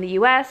 especially someone in the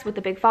US with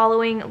a big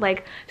following.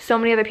 Like, so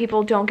many other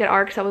people don't get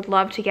ARCs that would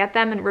love to get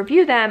them and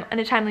review them in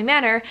a timely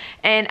manner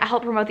and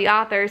help promote the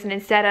authors, and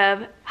instead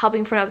of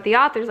helping promote the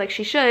authors like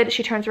she should,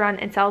 she turns around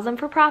and sells them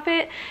for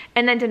profit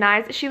and then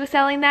denies that she was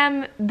selling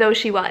them, though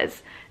she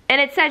was. And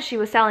it said she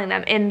was selling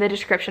them in the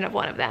description of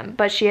one of them,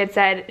 but she had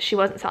said she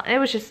wasn't selling. It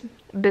was just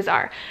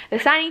bizarre. The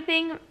signing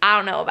thing, I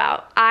don't know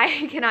about.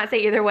 I cannot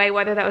say either way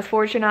whether that was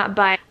forged or not,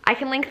 but I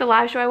can link the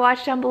live show I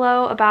watched down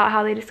below about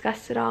how they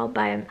discussed it all.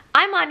 But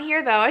I'm on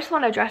here though. I just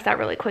want to address that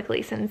really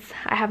quickly since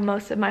I have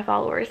most of my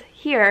followers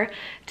here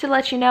to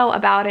let you know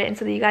about it and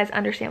so that you guys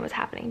understand what's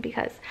happening,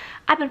 because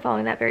I've been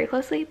following that very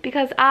closely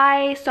because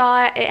I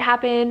saw it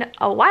happen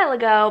a while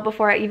ago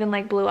before I even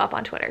like blew up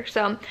on Twitter.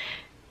 So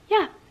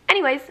yeah.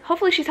 Anyways,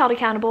 hopefully she's held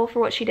accountable for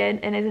what she did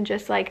and isn't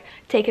just like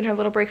taking her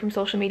little break from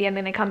social media and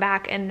then they come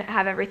back and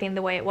have everything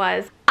the way it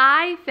was.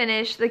 I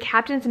finished The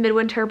Captain's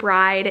Midwinter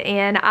Bride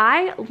and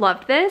I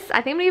loved this.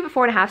 I think I'm gonna give it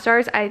 4.5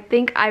 stars. I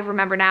think I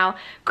remember now.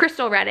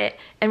 Crystal read it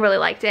and really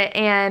liked it.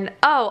 And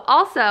oh,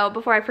 also,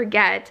 before I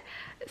forget,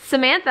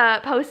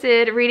 Samantha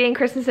posted reading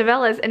Christmas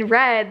novellas and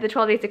read The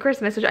 12 Days of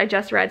Christmas, which I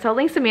just read. So I'll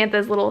link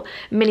Samantha's little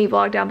mini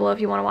vlog down below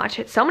if you want to watch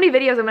it. So many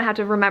videos I'm gonna have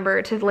to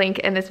remember to link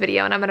in this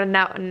video, and I'm gonna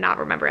not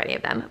remember any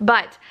of them.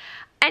 But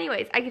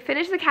anyways, I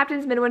finished The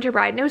Captain's Midwinter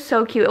Bride and it was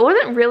so cute. It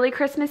wasn't really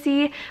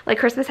Christmassy, like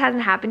Christmas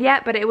hasn't happened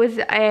yet, but it was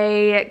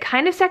a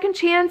kind of second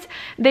chance.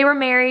 They were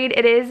married.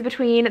 It is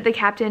between the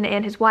captain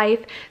and his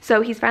wife, so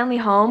he's finally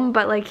home,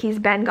 but like he's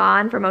been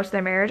gone for most of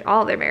their marriage,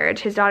 all of their marriage.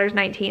 His daughter's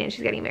 19 and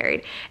she's getting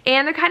married.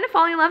 And they're kind of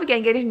falling in love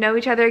again, getting to know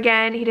each other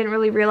again. He didn't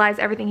really realize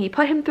everything he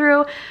put him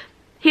through.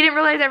 He didn't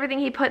realize everything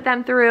he put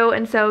them through,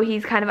 and so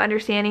he's kind of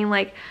understanding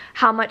like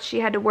how much she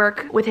had to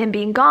work with him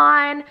being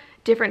gone,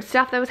 different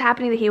stuff that was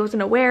happening that he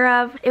wasn't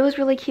aware of. It was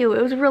really cute.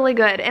 It was really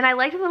good. And I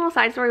liked the little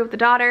side story with the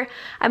daughter.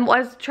 I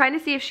was trying to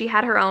see if she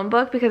had her own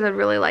book because I'd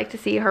really like to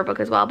see her book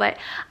as well. But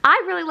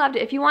I really loved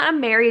it. If you want a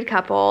married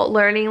couple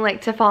learning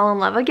like to fall in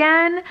love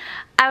again,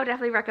 I would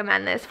definitely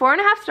recommend this.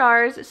 4.5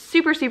 stars,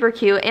 super, super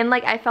cute. And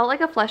like I felt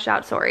like a fleshed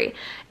out story,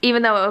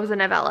 even though it was a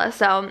novella.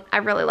 So I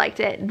really liked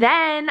it.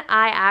 Then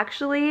I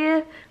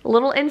actually,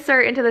 little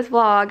insert into this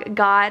vlog,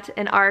 got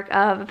an ARC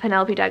of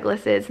Penelope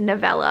Douglas's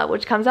novella,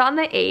 which comes out on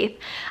the 8th.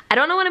 I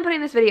don't know when I'm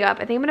putting this video up.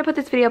 I think I'm gonna put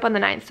this video up on the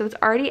 9th, so it's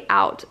already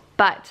out,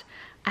 but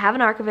I have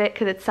an ARC of it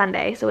because it's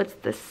Sunday, so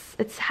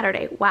it's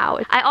Saturday. Wow.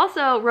 I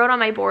also wrote on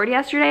my board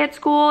yesterday at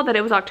school that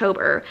it was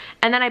October,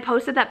 and then I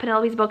posted that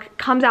Penelope's book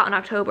comes out in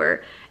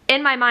October,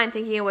 in my mind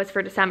thinking it was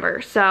for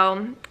December,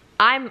 so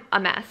I'm a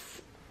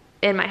mess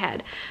in my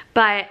head.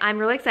 But I'm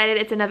really excited.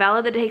 It's a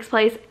novella that takes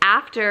place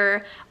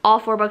after all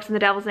 4 books in the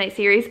Devil's Night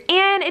series,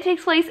 and it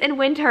takes place in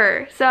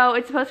winter, so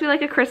it's supposed to be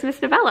like a Christmas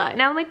novella.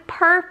 And I'm like,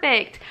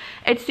 perfect.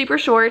 It's super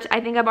short. I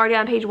think I'm already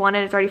on page 1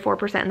 and it's already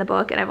 4% in the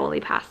book, and I've only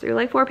passed through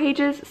like 4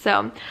 pages,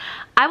 so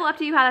I will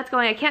update you how that's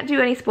going. I can't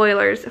do any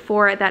spoilers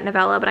for that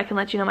novella, but I can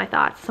let you know my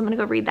thoughts, so I'm gonna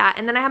go read that.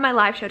 And then I have my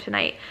live show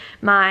tonight,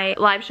 my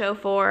live show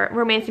for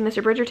Romancing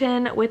Mr.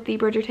 Bridgerton with the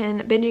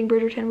Binging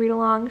Bridgerton read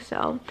along,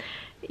 so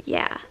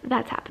yeah,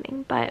 that's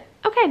happening. But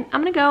okay,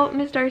 I'm gonna go.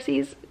 Miss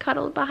Darcy's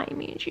cuddled behind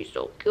me and she's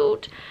so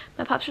cute.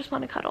 My pups just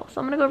want to cuddle,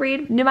 so I'm gonna go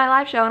read, do my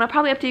live show, and I'll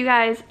probably update you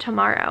guys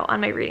tomorrow on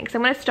my reading. So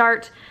I'm gonna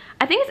start,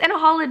 I think it's in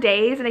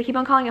Holidays, and I keep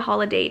on calling it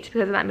Holiday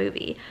because of that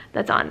movie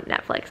that's on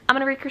Netflix. I'm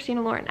gonna read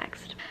Christina Lauren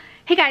next.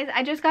 Hey guys,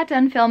 I just got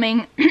done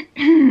filming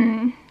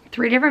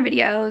 3 different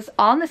videos,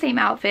 all in the same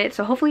outfit,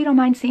 so hopefully you don't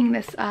mind seeing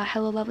this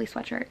Hello Lovely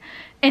sweatshirt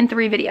in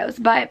 3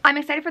 videos, but I'm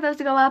excited for those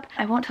to go up.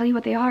 I won't tell you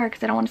what they are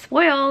because I don't want to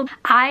spoil.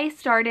 I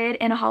started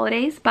in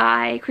Holidays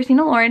by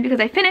Christina Lauren because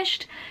I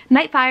finished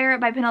Nightfire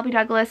by Penelope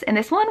Douglas, and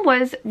this one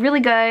was really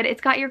good.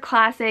 It's got your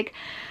classic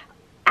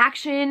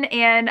action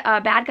and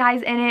bad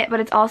guys in it, but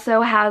it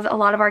also has a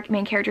lot of our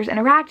main characters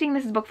interacting.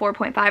 This is book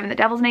 4.5 in the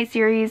Devil's Night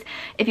series.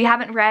 If you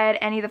haven't read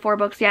any of the 4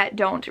 books yet,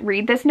 don't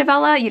read this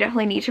novella. You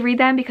definitely need to read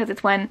them because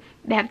it's when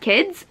they have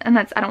kids, and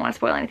that's, I don't want to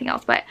spoil anything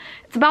else, but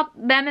it's about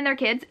them and their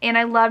kids, and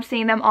I loved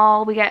seeing them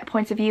all. We get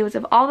points of views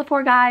of all the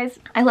 4 guys.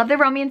 I love their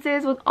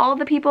romances with all of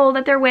the people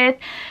that they're with.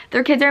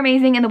 Their kids are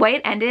amazing, and the way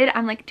it ended,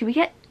 I'm like, do we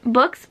get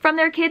books from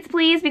their kids,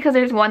 please? Because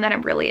there's one that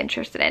I'm really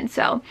interested in,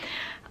 so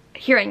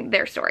hearing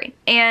their story,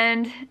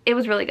 and it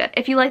was really good.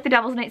 If you like the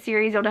Devil's Night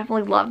series, you'll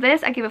definitely love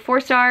this. I give it 4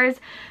 stars.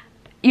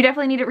 you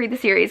definitely need to read the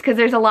series because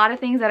there's a lot of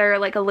things that are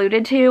like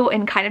alluded to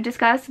and kind of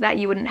discussed that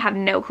you wouldn't have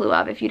no clue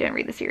of if you didn't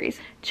read the series.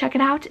 Check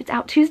it out. It's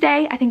out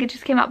Tuesday. I think it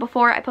just came out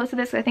before I posted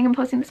this. I think I'm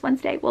posting this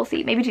Wednesday. We'll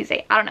see. Maybe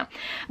Tuesday. I don't know.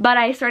 But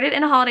I started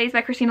In the Holidays by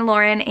Christina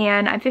Lauren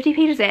and I'm 50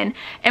 pages in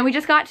and we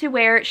just got to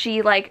where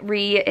she like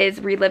is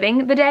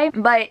reliving the day.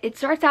 But it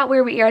starts out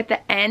where we are at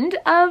the end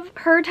of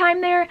her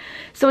time there.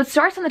 So it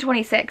starts on the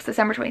 26th,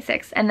 December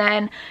 26th, and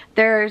then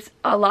there's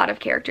a lot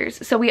of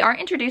characters. So we aren't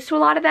introduced to a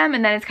lot of them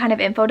and then it's kind of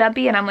info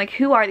dumpy and I'm like,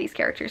 who are these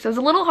characters? So it's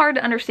a little hard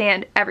to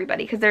understand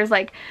everybody because there's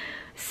like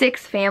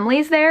 6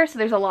 families there, so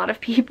there's a lot of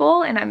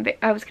people and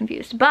I was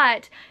confused,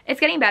 but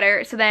it's getting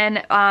better. So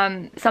then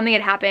something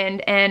had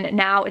happened and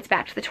now it's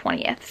back to the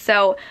 20th.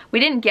 So we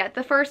didn't get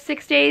the first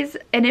 6 days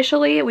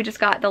initially, we just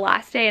got the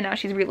last day and now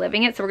she's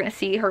reliving it. So we're gonna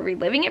see her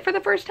reliving it for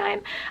the first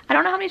time. I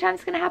don't know how many times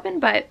it's gonna happen,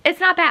 but it's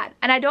not bad.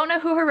 And I don't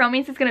know who her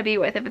romance is gonna be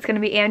with, if it's gonna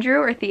be Andrew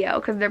or Theo,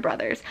 because they're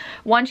brothers.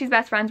 One she's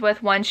best friends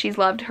with, one she's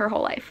loved her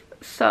whole life.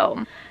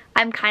 So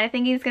I'm kind of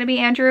thinking it's gonna be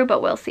Andrew,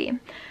 but we'll see.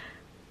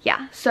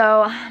 Yeah,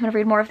 so I'm gonna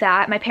read more of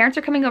that. My parents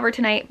are coming over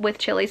tonight with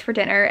Chili's for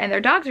dinner and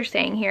their dogs are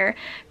staying here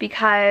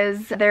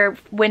because their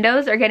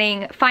windows are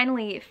getting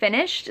finally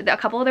finished. A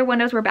couple of their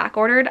windows were back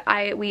ordered.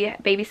 We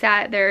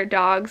babysat their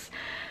dogs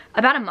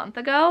about a month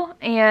ago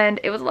and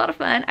it was a lot of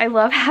fun. I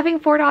love having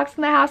 4 dogs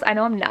in the house. I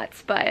know I'm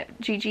nuts, but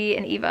Gigi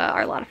and Eva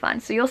are a lot of fun.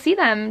 So you'll see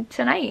them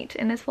tonight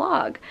in this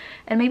vlog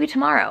and maybe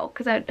tomorrow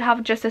because I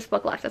have just this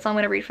book left. That's all I'm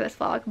gonna read for this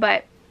vlog.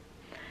 But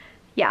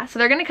yeah, so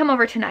they're gonna come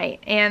over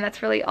tonight and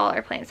that's really all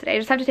our plans today. I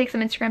just have to take some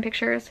Instagram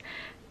pictures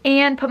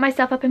and put my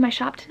stuff up in my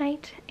shop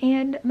tonight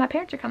and my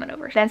parents are coming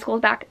over. Then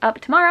school's back up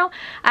tomorrow.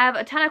 I have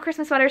a ton of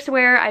Christmas sweaters to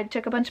wear. I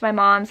took a bunch of my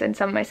mom's and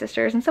some of my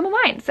sisters and some of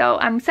mine. So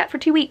I'm set for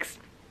 2 weeks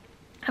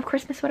of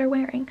Christmas sweater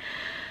wearing.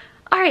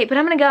 All right, but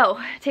I'm gonna go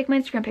take my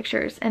Instagram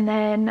pictures and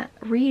then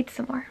read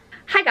some more.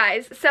 Hi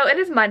guys, so it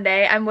is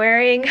Monday. I'm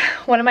wearing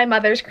one of my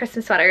mother's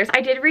Christmas sweaters.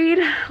 I did read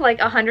like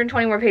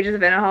 120 more pages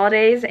of In the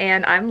Holidays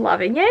and I'm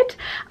loving it.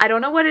 I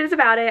don't know what it is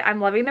about it. I'm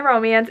loving the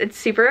romance. It's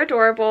super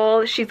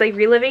adorable. She's like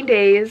reliving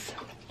days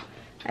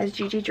as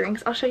Gigi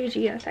drinks. I'll show you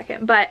Gigi in a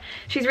second, but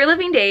she's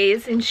reliving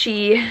days and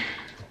she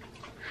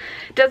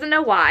doesn't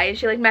know why.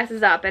 She like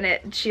messes up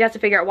and she has to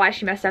figure out why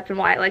she messed up and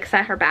why it like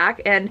sent her back,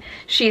 and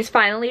she's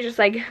finally just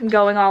like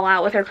going all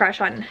out with her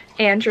crush on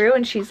Andrew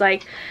and she's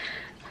like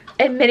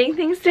admitting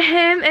things to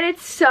him and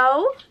it's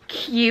so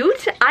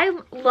cute.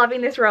 I'm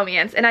loving this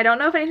romance and I don't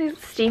know if anything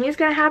steamy is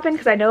gonna happen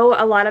because I know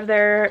a lot of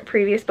their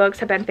previous books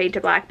have been Fade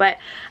to Black, but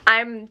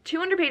I'm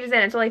 200 pages in.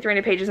 It's only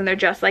 300 pages and they're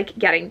just like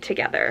getting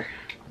together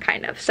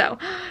kind of. So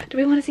do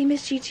we want to see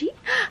Miss Gigi?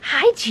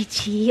 Hi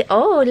Gigi.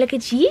 Oh, look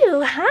at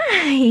you.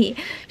 Hi.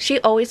 She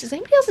always does.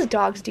 Anybody else's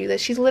dogs do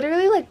this? She's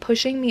literally like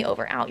pushing me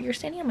over. Out, you're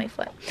standing on my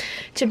foot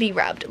to be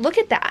rubbed. Look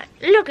at that.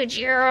 Look at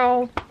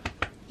you.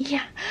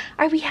 Yeah,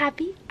 are we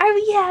happy? Are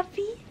we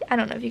happy? I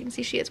don't know if you can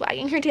see she is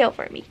wagging her tail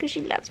for me because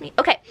she loves me.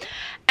 Okay,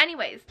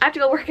 anyways, I have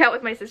to go work out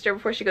with my sister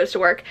before she goes to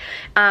work.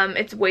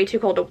 It's way too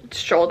cold to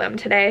stroll them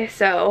today,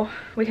 so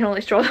we can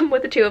only stroll them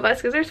with the 2 of us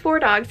because there's 4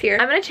 dogs here.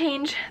 I'm gonna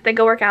change, then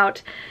go work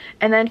out,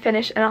 and then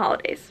finish In the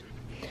Holidays.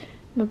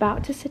 I'm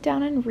about to sit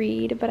down and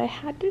read, but I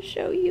had to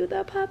show you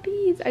the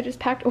puppies. I just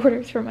packed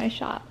orders for my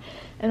shop,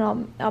 and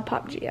I'll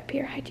pop G up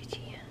here. Hi,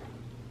 Gigi.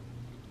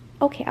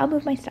 Okay, I'll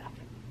move my stuff.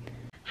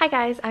 Hi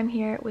guys, I'm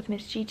here with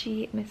Miss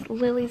Gigi. Miss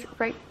Lily's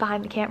right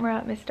behind the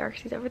camera. Miss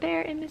Darcy's over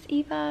there, and Miss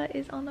Eva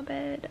is on the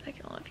bed. I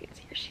don't know if you can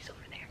see her. She's over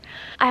there.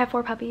 I have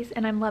 4 puppies,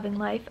 and I'm loving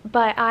life.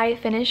 But I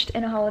finished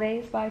In the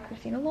Holidays by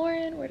Christina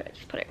Lauren. Where did I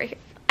just put it? Right here.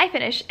 I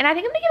finished, and I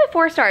think I'm gonna give it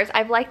 4 stars.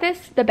 I've liked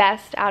this the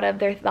best out of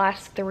their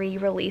last 3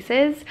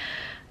 releases.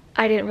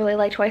 I didn't really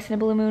like Twice in a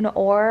Blue Moon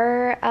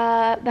or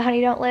The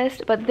Honey Don't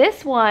List, but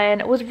this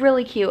one was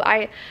really cute.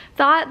 I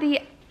thought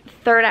the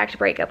 3rd act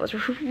breakup was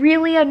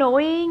really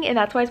annoying and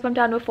that's why I bumped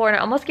down to a 4, and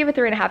I almost gave it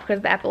 3.5 because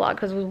of the epilogue,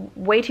 because it was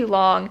way too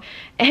long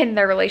and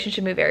their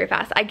relationship moved very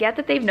fast. I get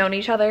that they've known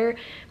each other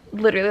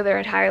literally their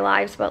entire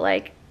lives, but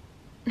like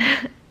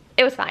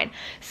it was fine.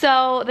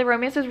 So the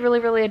romance was really,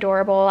 really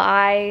adorable.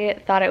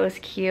 I thought it was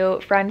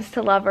cute. Friends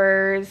to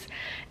lovers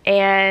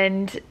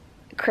and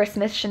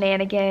Christmas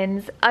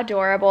shenanigans,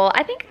 adorable.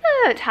 I think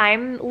the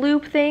time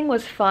loop thing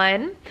was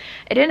fun.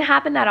 It didn't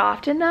happen that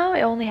often though.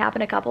 It only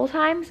happened a couple of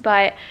times,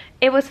 but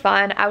it was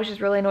fun. I was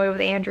just really annoyed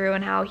with Andrew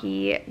and how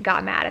he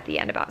got mad at the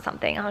end about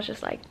something. I was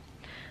just like,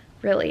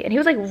 really? And he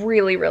was like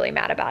really, really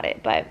mad about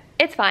it, but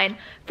it's fine.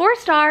 4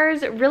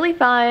 stars, really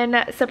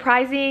fun,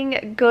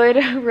 surprising, good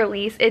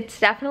release. It's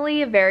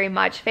definitely very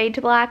much Fade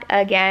to Black.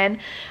 Again,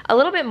 a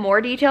little bit more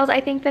details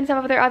I think than some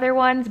of their other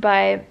ones,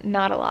 but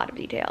not a lot of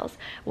details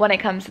when it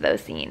comes to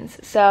those scenes.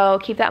 So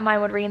keep that in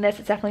mind when reading this.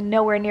 It's definitely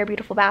nowhere near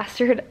Beautiful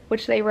Bastard,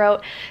 which they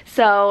wrote.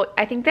 So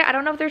I think that, I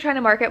don't know if they're trying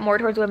to market more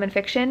towards women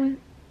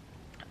fiction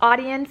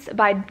audience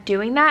by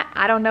doing that.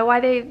 I don't know why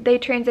they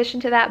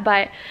transitioned to that,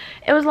 but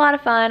it was a lot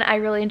of fun. I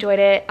really enjoyed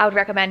it. I would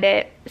recommend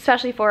it,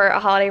 especially for a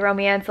holiday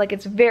romance. Like,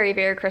 it's very,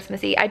 very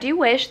Christmassy. I do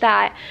wish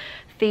that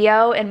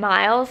Theo and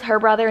Miles, her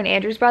brother and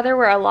Andrew's brother,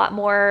 were a lot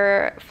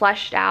more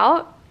fleshed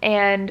out.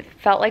 and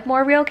felt like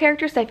more real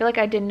characters. So I feel like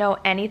I didn't know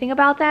anything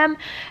about them,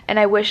 and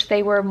I wish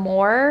they were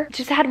more,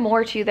 just had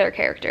more to their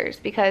characters,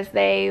 because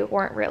they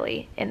weren't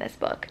really in this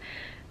book.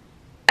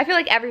 I feel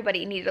like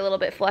everybody needed a little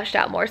bit fleshed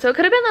out more. So it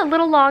could have been a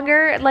little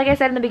longer. Like I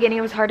said in the beginning,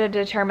 it was hard to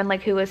determine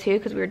like who was who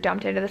because we were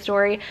dumped into the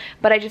story,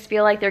 but I just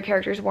feel like their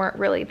characters weren't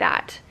really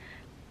that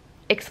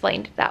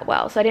explained that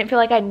well. So I didn't feel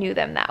like I knew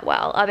them that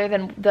well, other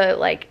than the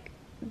like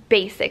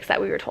basics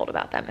that we were told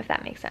about them, if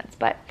that makes sense.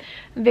 But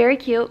very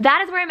cute.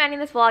 That is where I'm ending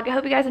this vlog. I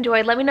hope you guys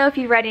enjoyed. Let me know if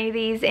you read any of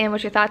these and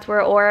what your thoughts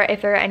were, or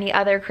if there are any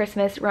other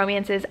Christmas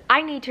romances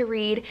I need to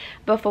read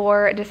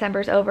before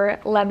December's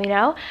over. Let me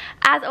know.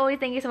 As always,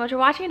 thank you so much for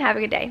watching and have a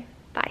good day.